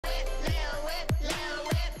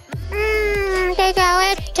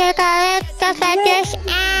Take a look, just like this.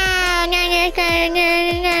 I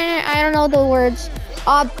don't know the words.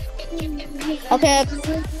 Okay.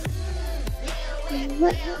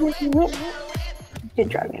 Good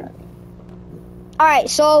job, man. Alright,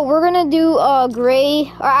 so we're gonna do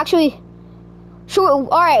gray, or actually, sure.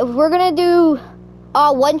 Alright, we're gonna do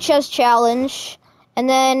one chest challenge, and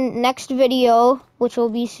then next video, which will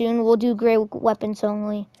be soon, we'll do gray weapons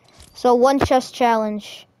only. So one chest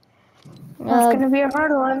challenge. That's gonna be a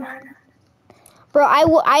hard one. Bro,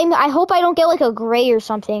 I hope I don't get like a gray or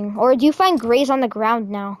something. Or do you find grays on the ground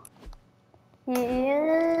now?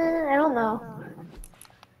 Yeah, I don't know.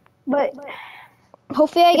 But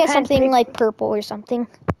Hopefully I get depends. something like purple or something.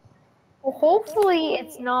 Well, hopefully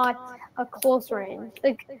it's not a close range.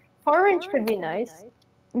 Like far range could be nice.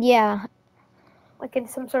 Yeah. Like in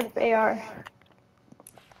some sort of AR.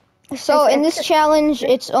 So in this challenge,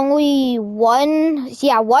 it's only one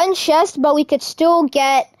chest, but we could still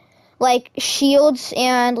get like shields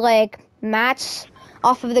and like mats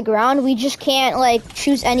off of the ground. We just can't like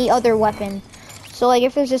choose any other weapon. So like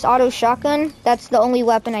if there's this auto shotgun, that's the only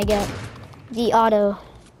weapon I get. The auto.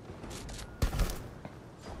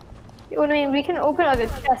 I mean, we can open other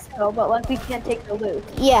chests though, but like we can't take the loot.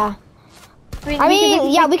 Yeah. I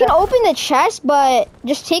mean, we can open the chest, but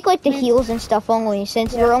just take like the heals and stuff only,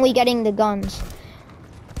 since we're only getting the guns.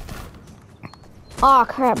 Aw,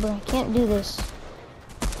 crap, bro. I can't do this.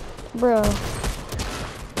 Bro.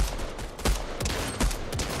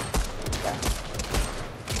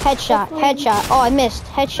 Headshot, headshot. Oh, I missed.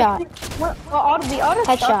 Headshot. What? Well, the auto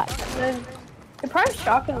Headshot. Shotgun, the prime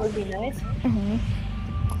shotgun would be nice. Mhm.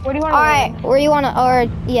 Where do you want to Alright, where do you want to, or,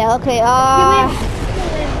 yeah, okay,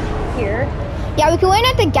 here. Yeah, we can land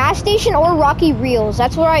at the gas station or Rocky Reels.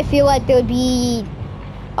 That's where I feel like there would be,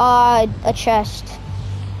 a chest.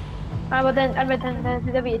 But then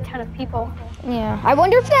there'd be a ton of people. Yeah, I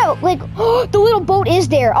wonder if that, like, the little boat is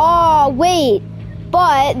there. Oh, wait.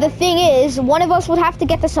 But the thing is, one of us would have to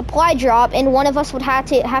get the supply drop, and one of us would have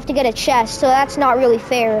to get a chest, so that's not really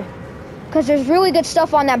fair. Because there's really good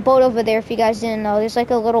stuff on that boat over there, if you guys didn't know. There's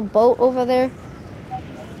like a little boat over there.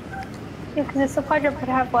 Yeah, because the supply drop could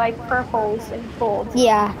have like purples and golds.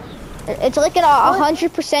 Yeah. It's like a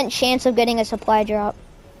 100% chance of getting a supply drop.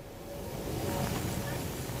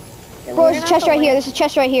 Bro, there's a chest right here. There's a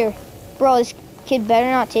chest right here. Bro, this kid better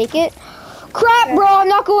not take it. Crap, bro, I'm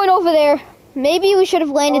not going over there. Maybe we should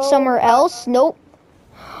have landed somewhere else. Nope.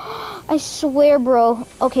 I swear, bro.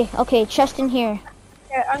 Okay, chest in here.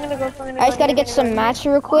 Yeah, I'm gonna go. I just gotta get some mats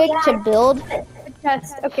real quick to build. A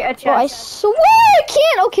chest. Okay, a chest. Bro, I swear I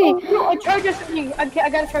can't. Okay. Oh, no, a charge SMG. I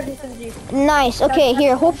got a charge SMG. Nice. Okay,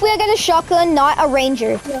 here. Hopefully I get a shotgun, not a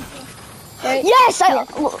ranger. Yeah. Right. Yes, I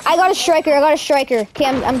got a striker. Okay,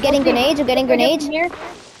 I'm getting grenades. I'm getting grenades. Here.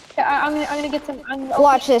 Yeah, I'm gonna get some.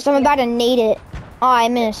 Watch this. I'm about to nade it. Oh, I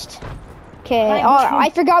missed. Okay. Oh, I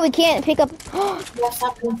forgot we can't pick up.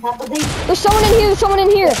 There's someone in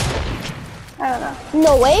here. I don't know.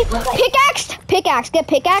 No way. Pickaxe. Get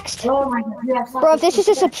pickaxed. Bro, if this is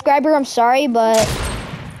a subscriber, I'm sorry, but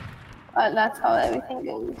That's how everything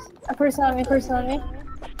goes. A person on me.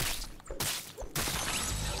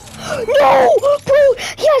 no, bro,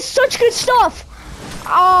 he has such good stuff.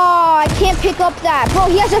 Oh, I can't pick up that. Bro,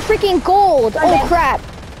 he has a freaking gold. Oh, crap.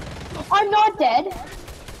 I'm not dead.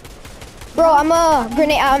 Bro, I'm a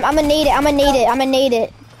grenade. I'm a nade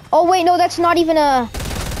it. Oh, wait, no, that's not even a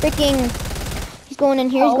freaking... He's going in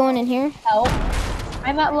here. Help.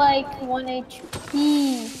 I'm at like 1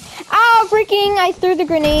 HP. Ow, freaking, I threw the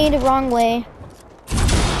grenade the wrong way.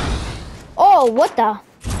 Oh, what the?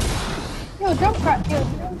 Yo, jump crack.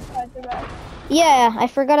 Yeah, I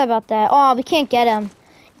forgot about that. Oh, we can't get him.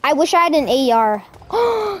 I wish I had an AR.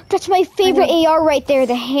 Oh, that's my favorite AR right there,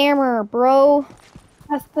 the hammer, bro.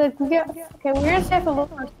 That's the okay. We're gonna have to look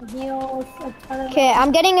for some heals. Okay,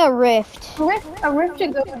 I'm getting a rift. A rift to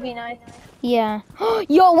go would be nice. Yeah.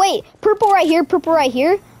 Yo, wait, purple right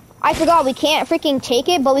here. I forgot we can't freaking take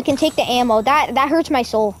it, but we can take the ammo. That hurts my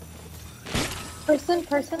soul. Person.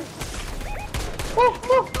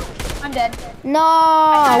 Oh, I'm dead.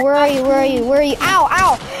 No, where are you?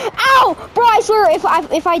 Ow! Bro, I swear,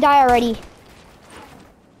 if I die already.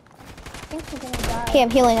 I think he's gonna die. Okay, I'm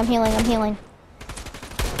healing.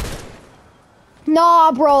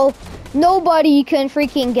 Nah, bro. Nobody can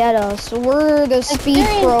freaking get us. We're the Speed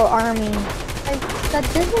Pro army. That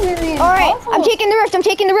isn't really Alright, I'm taking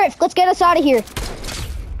the rift. Let's get us out of here.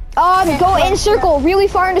 Go in circle, really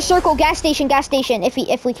far into circle. Gas station,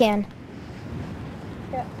 if we can.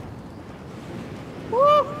 Yeah.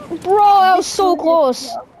 Bro, that was so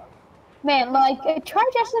close. Man, like, a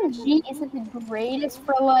charge SMG isn't the greatest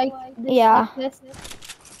for, like, this. Yeah. Like this.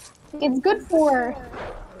 It's good for.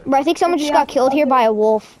 Bro, I think someone just got killed here by a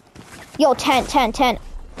wolf. Yo, tent.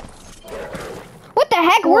 What the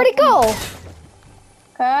heck? Where'd it go?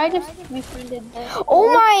 Okay, I just befriended this.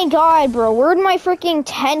 Oh my god, bro. Where'd my freaking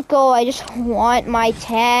tent go? I just want my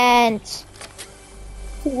tent.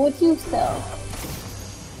 What do you sell?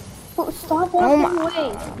 Oh, stop walking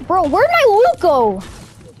away. Bro, where'd my loot go?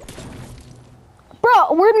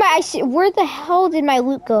 Bro, where the hell did my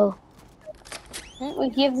loot go?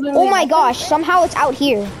 Oh my gosh, somehow it's out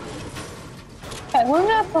here. Okay, we're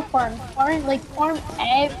gonna have to farm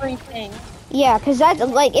everything. Yeah, cause that's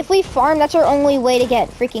like if we farm, that's our only way to get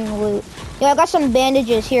freaking loot. Yo, I got some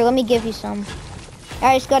bandages here. Let me give you some.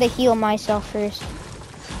 I just gotta heal myself first.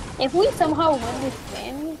 If we somehow win this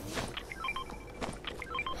game,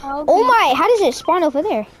 oh my! How does it spawn over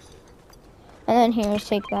there? And then here, let's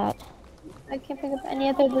take that. I can't pick up any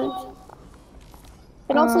other loot.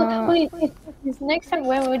 And also, wait, this next time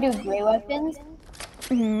when we do gray weapons,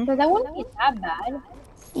 so that wouldn't be that bad.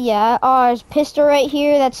 Yeah, there's a pistol right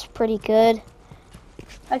here. That's pretty good.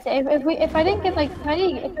 I'd say if I didn't get like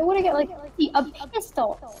if I would have get like a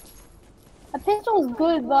pistol. A pistol is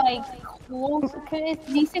good, but like close. It's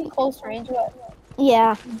decent close range. But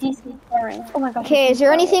yeah. Decent range. Oh my gosh. Okay, is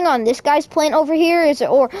there anything on this guy's plant over here? Is it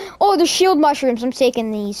oh, the shield mushrooms. I'm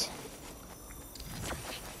taking these.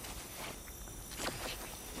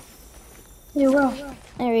 You will.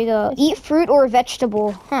 There we go. Eat fruit or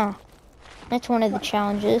vegetable. Huh. That's one of the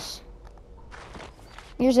challenges.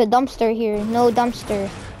 Here's a dumpster here. No dumpster.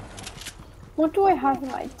 What do I have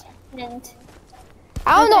in my tent?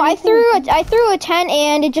 I don't know. I threw a tent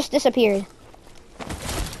and it just disappeared.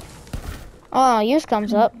 Oh, yours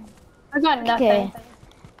comes up. I got nothing. Okay.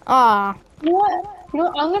 Ah. You know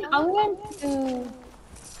what? I'm gonna do.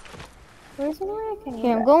 Where's the way I can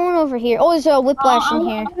Here, I'm going over here. Oh, there's a whiplash in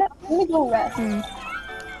here. I'm gonna go rest.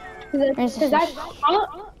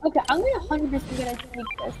 Okay, I'm gonna 100% gonna take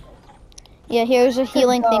this. Yeah, here's a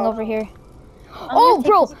healing thing over here. Oh,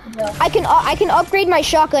 bro, I can upgrade my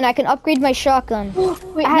shotgun. I can upgrade my shotgun.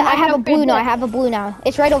 Wait, I have a blue now. I have a blue now.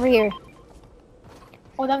 It's right over here.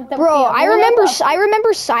 Oh, bro, I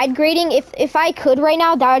remember side grading. If I could right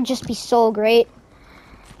now, that would just be so great.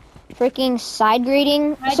 Freaking side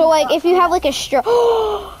grading. So like, if you have like a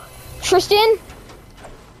Tristan.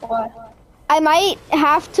 What? I might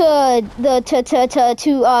have to do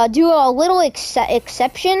a little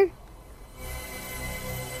exception.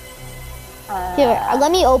 Here,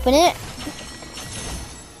 let me open it.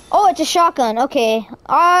 Oh, it's a shotgun. Okay.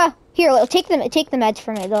 Here, take the meds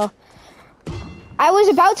from it though. I was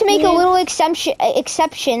about to make a little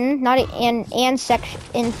exception, not an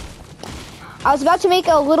section. I was about to make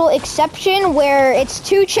a little exception where it's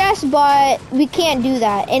 2 chests, but we can't do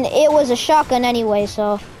that, and it was a shotgun anyway.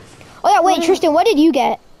 So. Oh yeah, wait, Tristan, what did you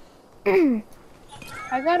get? I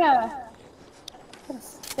got a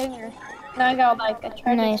stinger. No, I got like a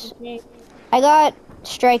treasure. Nice. I got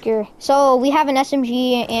striker. So we have an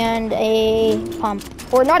SMG and a pump,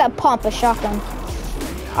 or not a pump, a shotgun.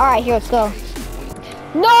 All right, here, let's go.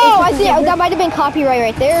 No, I think that might have been copyright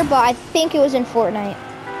right there, but I think it was in Fortnite.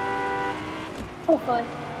 Hopefully.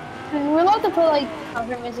 And we're allowed to put like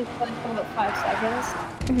cover music for like about 5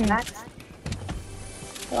 seconds. Max.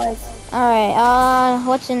 Alright,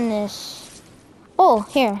 what's in this? Oh,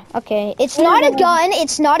 here. Okay. It's not a gun.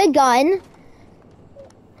 It's not a gun.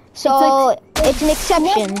 So, it's an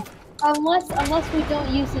exception. Unless we don't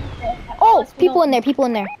use it. Oh, people in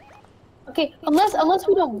there. Okay, unless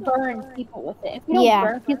we don't burn people with it. If we don't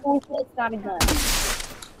burn people with it, it's not a gun.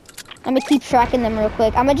 I'm gonna keep tracking them real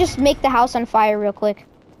quick. I'm gonna just make the house on fire real quick.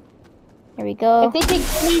 There we go. If they take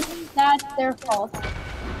damage, that's their fault.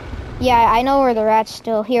 Yeah, I know where they're at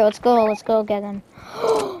still. Here, let's go get them.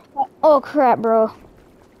 Oh crap, bro.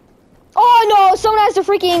 Oh no, someone has to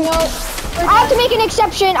freaking... I have to make an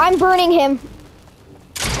exception. I'm burning him.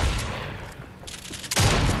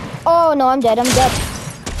 Oh no, I'm dead.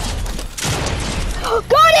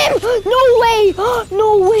 Got him! No way!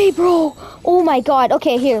 No way, bro. Oh my god.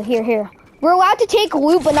 Okay, here. We're allowed to take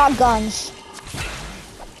loot, but not guns.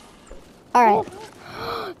 Alright.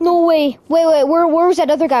 No way. Wait. Where's that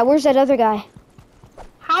other guy?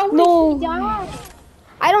 How did he die?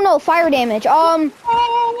 I don't know. Fire damage. I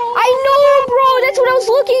know, bro. That's what I was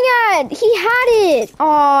looking at. He had it.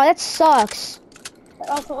 Oh, that sucks.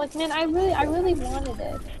 Also, like, man, I really wanted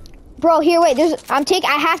it. Bro, here, wait.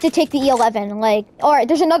 I have to take the E11. Like, all right.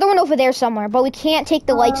 There's another one over there somewhere, but we can't take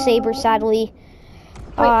the lightsaber, sadly.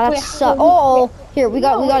 That sucks. Oh, here we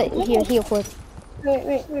got it. Here, heal quick.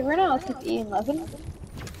 Wait. We're not allowed to take the E11.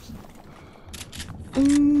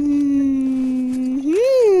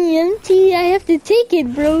 Empty. I have to take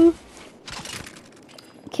it, bro.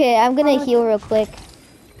 Okay, I'm gonna heal real quick.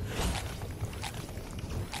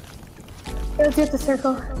 Let's get the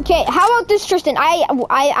circle. Okay, how about this, Tristan?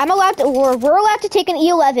 I'm allowed to, or we're allowed to take an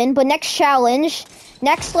E11, but next challenge,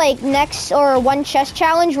 next or one chest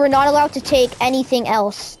challenge, we're not allowed to take anything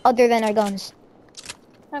else other than our guns.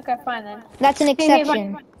 Okay, fine then. That's an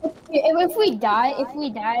exception. If we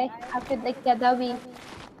die, after like that'll be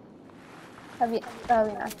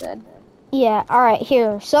not good. Yeah. All right.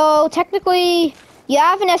 Here. So technically, you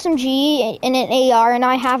have an SMG and an AR, and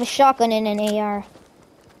I have a shotgun and an AR.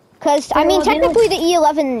 Cause I mean, technically the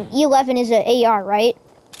E11 is an AR, right?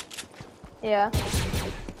 Yeah.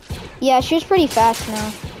 Yeah, she was pretty fast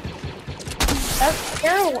now. That's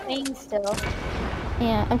terrible aim still.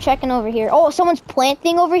 Yeah, I'm checking over here. Oh, someone's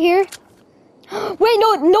planting over here. Wait,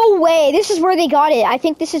 no way. This is where they got it. I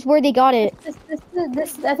think this is where they got it.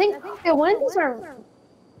 I think one of these are.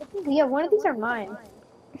 Yeah, one of these are mine.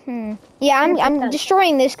 Yeah, I'm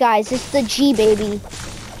destroying this, guys. It's the G baby.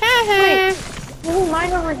 Wait,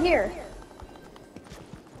 mine over here.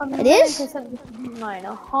 It is? Mine,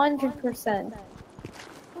 100%.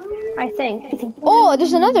 I think. Oh,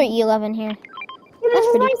 there's another E11 here. Yeah, That's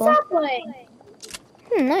pretty cool. Sapling.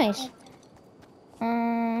 Nice.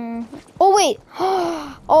 Oh wait.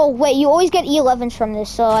 Oh wait, you always get E11s from this,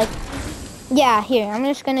 so like, yeah. Here, I'm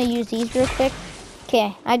just gonna use these real quick.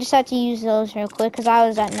 Okay, I just had to use those real quick because I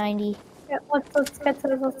was at 90. Yeah, let's get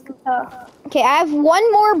to. Okay, I have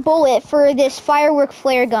one more bullet for this firework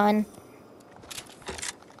flare gun.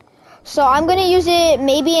 So I'm gonna use it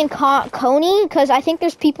maybe in Coney because I think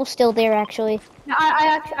there's people still there actually. No,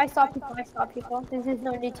 I saw people. There's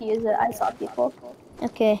no need to use it. I saw people.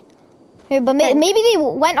 Okay. Here, but maybe they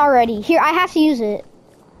went already. Here, I have to use it.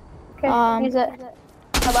 Okay, use it.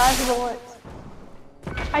 Bullets.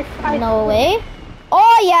 No way.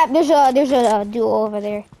 Oh yeah, there's a duo over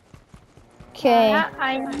there. Okay.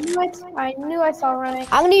 I knew I saw running.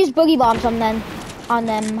 I'm gonna use boogie bombs on them.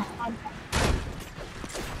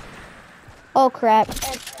 Oh crap.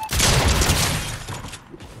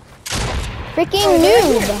 Freaking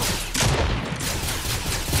noob.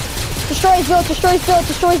 Destroys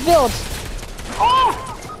builds. Oh!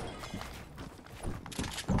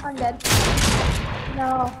 I'm dead.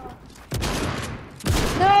 No.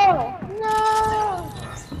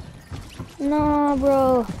 No,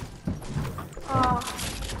 bro. Oh.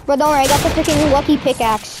 Bro, don't worry, I got the freaking lucky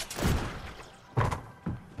pickaxe.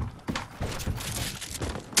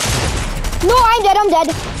 No, I'm dead.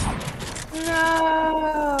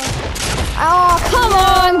 No. Oh, come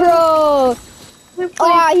on, bro.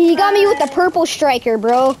 Oh, he got me with the purple striker,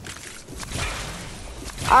 bro.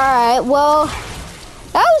 Alright, well,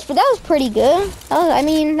 that was pretty good.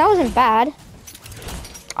 That wasn't bad.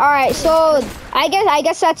 Alright, so I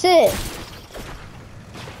guess that's it.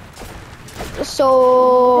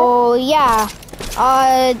 So yeah.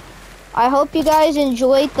 I hope you guys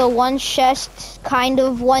enjoyed the one chest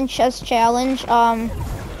challenge.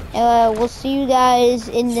 We'll see you guys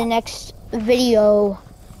in the next video.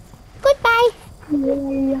 Goodbye.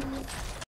 Yeah.